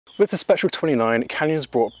With the Spectral 29, Canyon's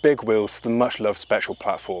brought big wheels to the much-loved Spectral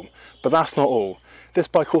platform, but that's not all. This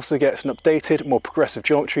bike also gets an updated, more progressive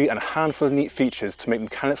geometry and a handful of neat features to make the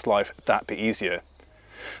mechanic's life that bit easier.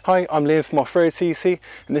 Hi, I'm Liam from off.road.cc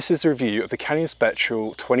and this is a review of the Canyon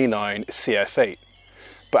Spectral 29 CF8.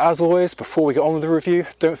 But as always, before we get on with the review,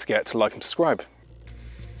 don't forget to like and subscribe.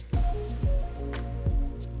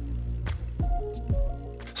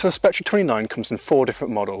 So the Spectral 29 comes in 4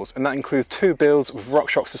 different models, and that includes 2 builds with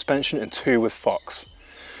RockShox suspension and 2 with Fox.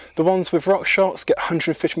 The ones with RockShox get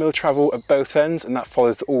 150mm travel at both ends, and that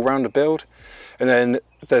follows the all-rounder build. And then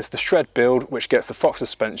there's the Shred build, which gets the Fox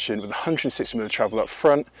suspension with 160mm travel up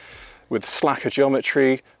front, with slacker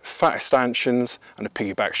geometry, fat extensions, and a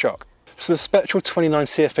piggyback shock. So the Spectral 29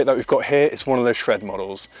 CF8 that we've got here is one of those Shred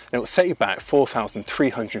models, and it will set you back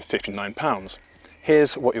 £4,359.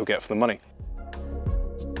 Here's what you'll get for the money.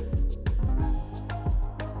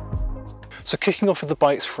 So kicking off with the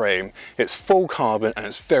bike's frame, it's full carbon and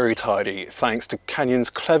it's very tidy thanks to Canyon's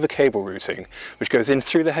clever cable routing, which goes in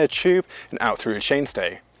through the head tube and out through a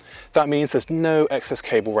chainstay. That means there's no excess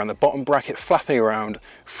cable around the bottom bracket flapping around,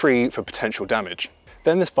 free for potential damage.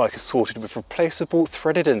 Then this bike is sorted with replaceable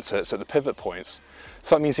threaded inserts at the pivot points.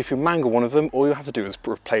 So that means if you mangle one of them, all you'll have to do is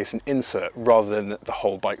replace an insert rather than the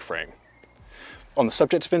whole bike frame. On the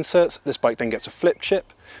subject of inserts, this bike then gets a flip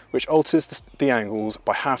chip, which alters the angles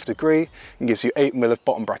by ½ degree and gives you 8mm of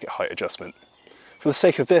bottom bracket height adjustment. For the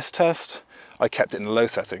sake of this test, I kept it in the low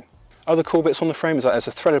setting. Other cool bits on the frame is that there's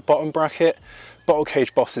a threaded bottom bracket, bottle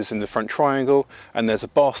cage bosses in the front triangle, and there's a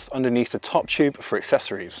boss underneath the top tube for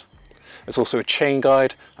accessories. There's also a chain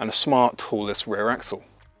guide and a smart toolless rear axle.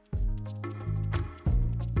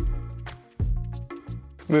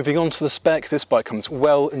 Moving on to the spec, this bike comes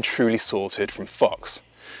well and truly sorted from Fox.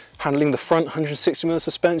 Handling the front 160mm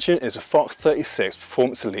suspension is a Fox 36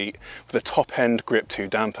 Performance Elite with a top-end Grip 2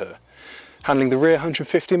 damper. Handling the rear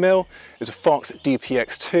 150mm is a Fox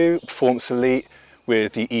DPX2 Performance Elite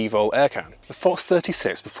with the Evol air can. The Fox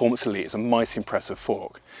 36 Performance Elite is a mighty impressive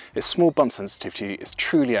fork. Its small bump sensitivity is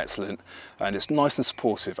truly excellent and it's nice and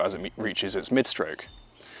supportive as it reaches its mid-stroke.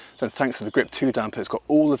 Then thanks to the Grip 2 damper, it's got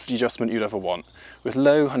all of the adjustment you'd ever want, with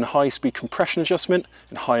low and high speed compression adjustment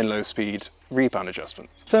and high and low speed rebound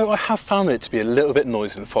adjustment. Though I have found it to be a little bit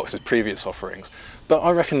noisy than Fox's previous offerings, but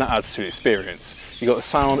I reckon that adds to the experience. You've got the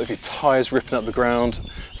sound of your tyres ripping up the ground,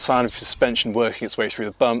 the sound of your suspension working its way through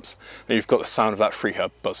the bumps, and you've got the sound of that free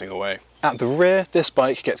hub buzzing away. At the rear, this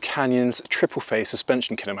bike gets Canyon's triple phase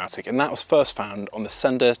suspension kinematic, and that was first found on the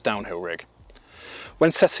Sender downhill rig.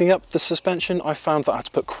 When setting up the suspension, I found that I had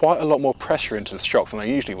to put quite a lot more pressure into the shock than I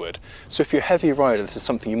usually would, so if you're a heavy rider, this is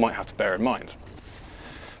something you might have to bear in mind.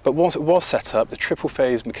 But once it was set up, the triple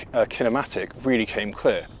phase kinematic really came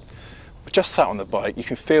clear. Just sat on the bike, you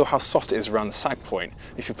can feel how soft it is around the sag point.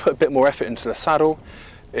 If you put a bit more effort into the saddle,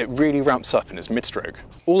 it really ramps up in its mid-stroke.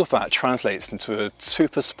 All of that translates into a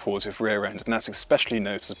super supportive rear end, and that's especially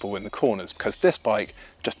noticeable in the corners because this bike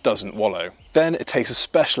just doesn't wallow. Then it takes a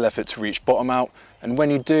special effort to reach bottom out, and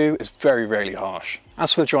when you do, it's very rarely harsh.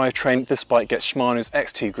 As for the drivetrain, this bike gets Shimano's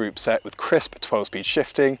XT group set with crisp 12-speed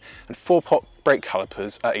shifting and 4-pot brake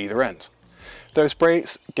calipers at either end. Those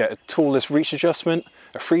brakes get a toolless reach adjustment,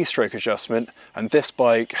 a free stroke adjustment, and this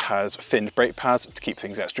bike has finned brake pads to keep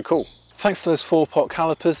things extra cool. Thanks to those 4-pot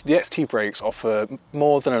calipers, the XT brakes offer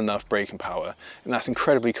more than enough braking power, and that's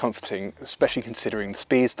incredibly comforting, especially considering the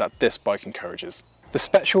speeds that this bike encourages. The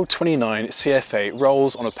Spectral 29 CF8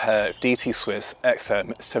 rolls on a pair of DT Swiss XM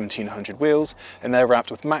 1700 wheels, and they're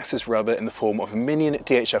wrapped with Maxxis rubber in the form of a Minion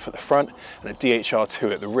DHF at the front and a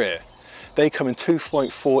DHR2 at the rear. They come in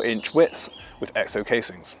 2.4-inch widths with EXO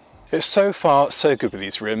casings. It's so far so good with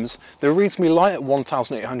these rims. They're reasonably light at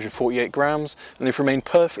 1,848 grams, and they've remained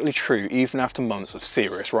perfectly true even after months of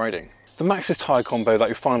serious riding. The Maxxis tyre combo that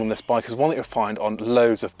you'll find on this bike is one that you'll find on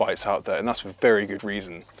loads of bikes out there, and that's for very good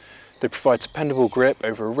reason. They provide dependable grip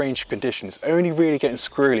over a range of conditions, only really getting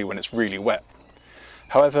squirrely when it's really wet.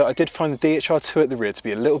 However, I did find the DHR2 at the rear to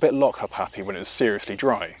be a little bit lock-up happy when it was seriously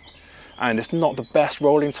dry. And it's not the best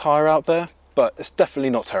rolling tyre out there, but it's definitely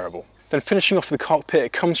not terrible. Then finishing off the cockpit,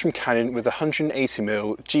 it comes from Canyon with a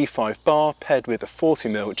 180mm G5 bar paired with a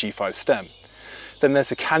 40mm G5 stem. Then there's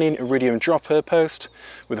the Canyon Iridium dropper post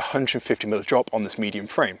with a 150mm drop on this medium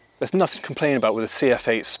frame. There's nothing to complain about with the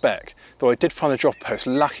CF8 spec, though I did find the dropper post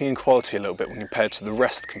lacking in quality a little bit when compared to the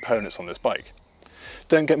rest of the components on this bike.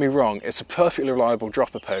 Don't get me wrong, it's a perfectly reliable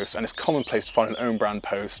dropper post and it's commonplace to find an own brand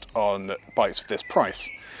post on bikes of this price,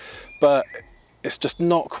 but it's just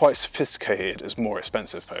not quite sophisticated as more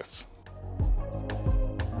expensive posts.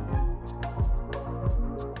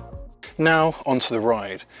 Now onto the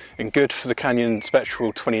ride, and good for the Canyon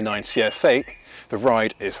Spectral 29 CF8, the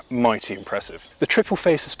ride is mighty impressive. The triple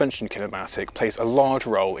phase suspension kinematic plays a large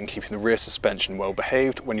role in keeping the rear suspension well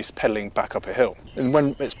behaved when you're pedalling back up a hill. And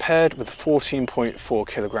when it's paired with a 14.4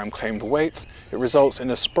 kilogram claimed weight, it results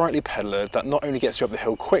in a sprightly pedaler that not only gets you up the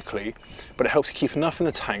hill quickly, but it helps you keep enough in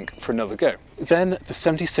the tank for another go. Then the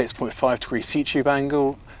 76.5 degree seat tube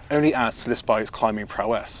angle only adds to this bike's climbing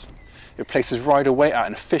prowess. It places rider weight at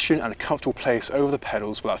an efficient and a comfortable place over the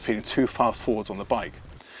pedals without feeling too fast forwards on the bike.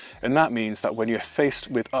 And that means that when you're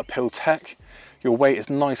faced with uphill tech, your weight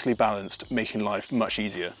is nicely balanced, making life much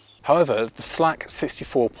easier. However, the slack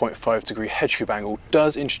 64.5 degree head tube angle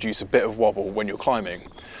does introduce a bit of wobble when you're climbing,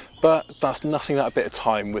 but that's nothing that a bit of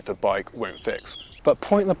time with the bike won't fix. But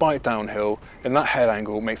pointing the bike downhill in that head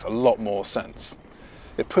angle makes a lot more sense.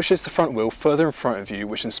 It pushes the front wheel further in front of you,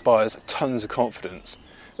 which inspires tons of confidence.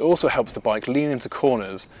 It also helps the bike lean into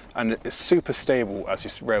corners, and it's super stable as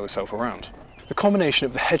you rail yourself around. The combination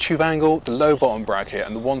of the head tube angle, the low bottom bracket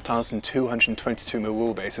and the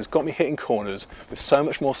 1222mm wheelbase has got me hitting corners with so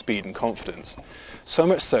much more speed and confidence. So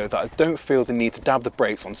much so that I don't feel the need to dab the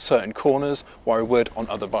brakes on certain corners where I would on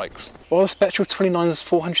other bikes. While the Spectral 29's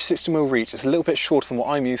 460mm reach is a little bit shorter than what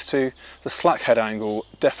I'm used to, the slack head angle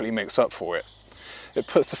definitely makes up for it. It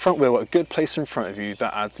puts the front wheel at a good place in front of you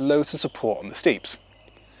that adds loads of support on the steeps.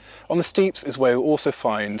 On the steeps is where you'll also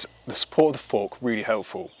find the support of the fork really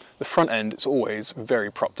helpful. The front end is always very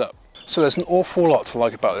propped up. So there's an awful lot to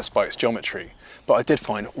like about this bike's geometry, but I did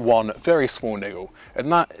find one very small niggle, and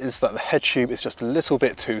that is that the head tube is just a little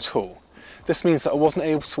bit too tall. This means that I wasn't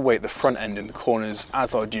able to weight the front end in the corners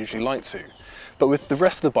as I'd usually like to, but with the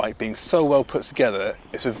rest of the bike being so well put together,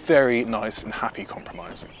 it's a very nice and happy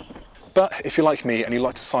compromise. But if you're like me and you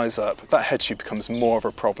like to size up, that head tube becomes more of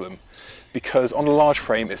a problem, because on a large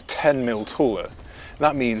frame it's 10mm taller.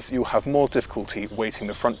 That means you'll have more difficulty weighting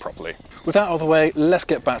the front properly. With that out of the way, let's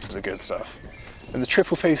get back to the good stuff. And the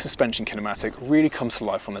triple phase suspension kinematic really comes to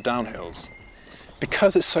life on the downhills.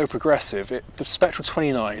 Because it's so progressive, the Spectral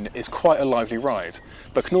 29 is quite a lively ride,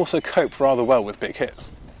 but can also cope rather well with big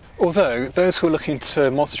hits. Although, those who are looking to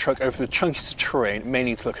monster truck over the chunkiest of terrain may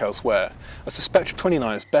need to look elsewhere, as the Spectral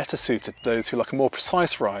 29 is better suited to those who like a more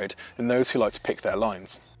precise ride than those who like to pick their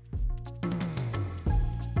lines.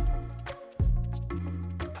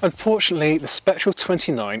 Unfortunately, the Spectral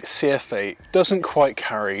 29 CF8 doesn't quite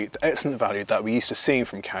carry the excellent value that we're used to seeing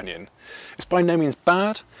from Canyon. It's by no means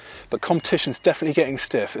bad, but competition's definitely getting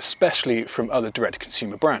stiff, especially from other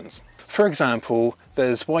direct-to-consumer brands. For example,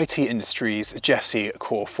 there's YT Industries' GFC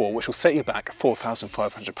Core 4, which will set you back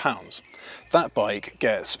 £4,500. That bike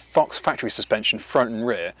gets Fox factory suspension front and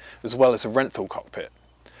rear, as well as a Renthal cockpit.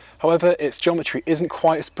 However, its geometry isn't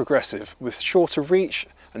quite as progressive, with shorter reach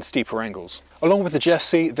and steeper angles. Along with the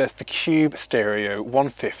GFC, there's the Cube Stereo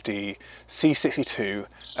 150 C62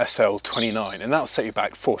 SL29, and that'll set you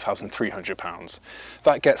back £4,300.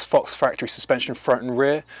 That gets Fox factory suspension front and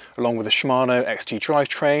rear, along with the Shimano XT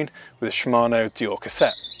drivetrain with a Shimano Dior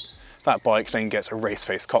cassette. That bike then gets a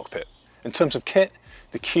race-face cockpit. In terms of kit,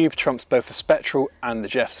 the Cube trumps both the Spectral and the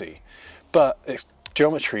GFC, but its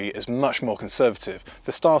geometry is much more conservative.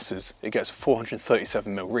 For starters, it gets a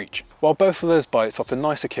 437mm reach. While both of those bikes offer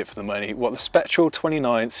nicer kit for the money, what the Spectral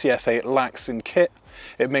 29 CF8 lacks in kit,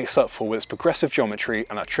 it makes up for with its progressive geometry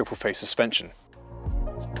and that triple phase suspension.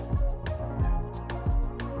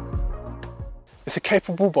 It's a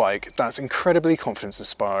capable bike that's incredibly confidence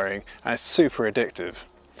inspiring and it's super addictive.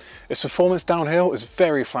 Its performance downhill is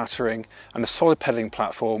very flattering, and the solid pedalling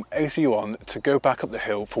platform eggs you on to go back up the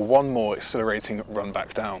hill for one more exhilarating run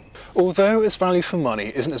back down. Although its value for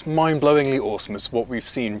money isn't as mind-blowingly awesome as what we've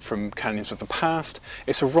seen from Canyons of the past,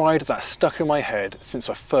 it's a ride that's stuck in my head since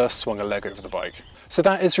I first swung a leg over the bike. So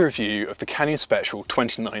that is a review of the Canyon Spectral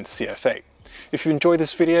 29 CF8. If you enjoyed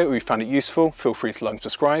this video or you found it useful, feel free to like and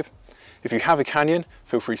subscribe. If you have a Canyon,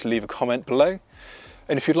 feel free to leave a comment below.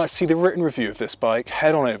 And if you'd like to see the written review of this bike,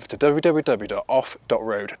 head on over to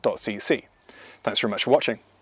www.off.road.cc. Thanks very much for watching.